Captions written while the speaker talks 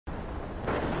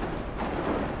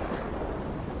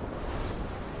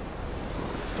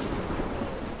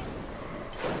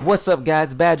What's up,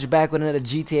 guys? Badger back with another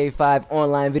GTA 5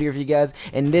 online video for you guys,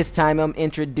 and this time I'm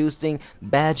introducing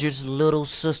Badger's little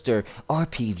sister,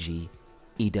 RPG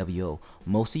EWO.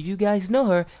 Most of you guys know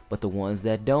her, but the ones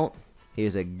that don't,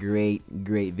 here's a great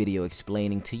video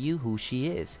explaining to you who she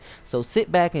is. So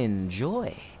sit back and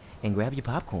enjoy, and grab your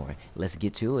popcorn. Let's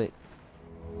get to it.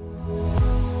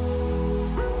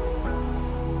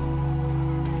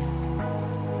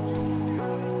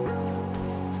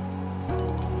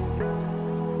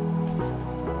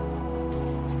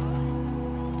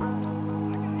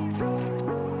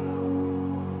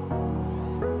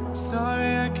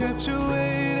 Sorry I kept you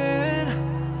waiting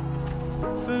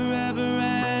forever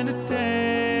and a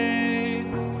day,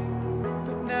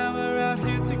 but now we're out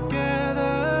here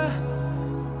together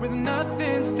with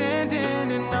nothing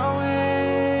standing in our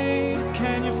way.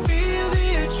 Can you feel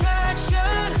the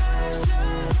attraction?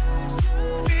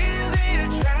 Feel the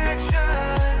attraction.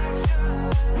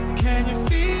 Can you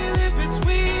feel it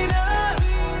between us?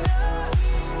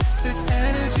 This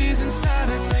energy's inside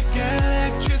us like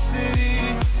electricity.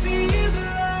 Feel the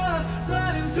love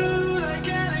running through like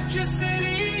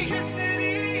electricity.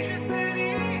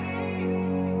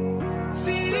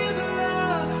 Feel the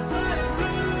love running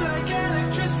through like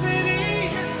electricity.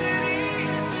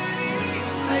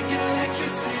 Like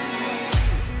electricity.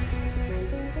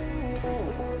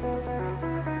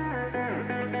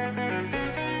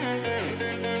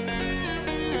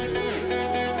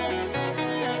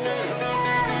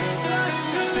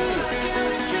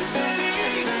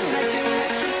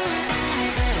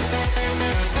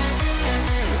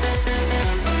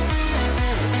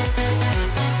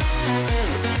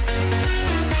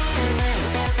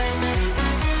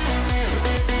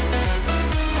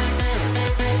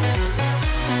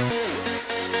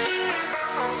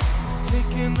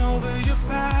 Taking over your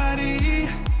body,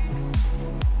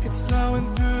 it's flowing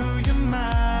through your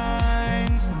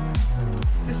mind.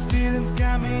 This feeling's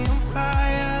got me on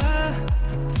fire.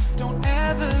 Don't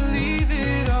ever leave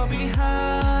it all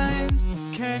behind.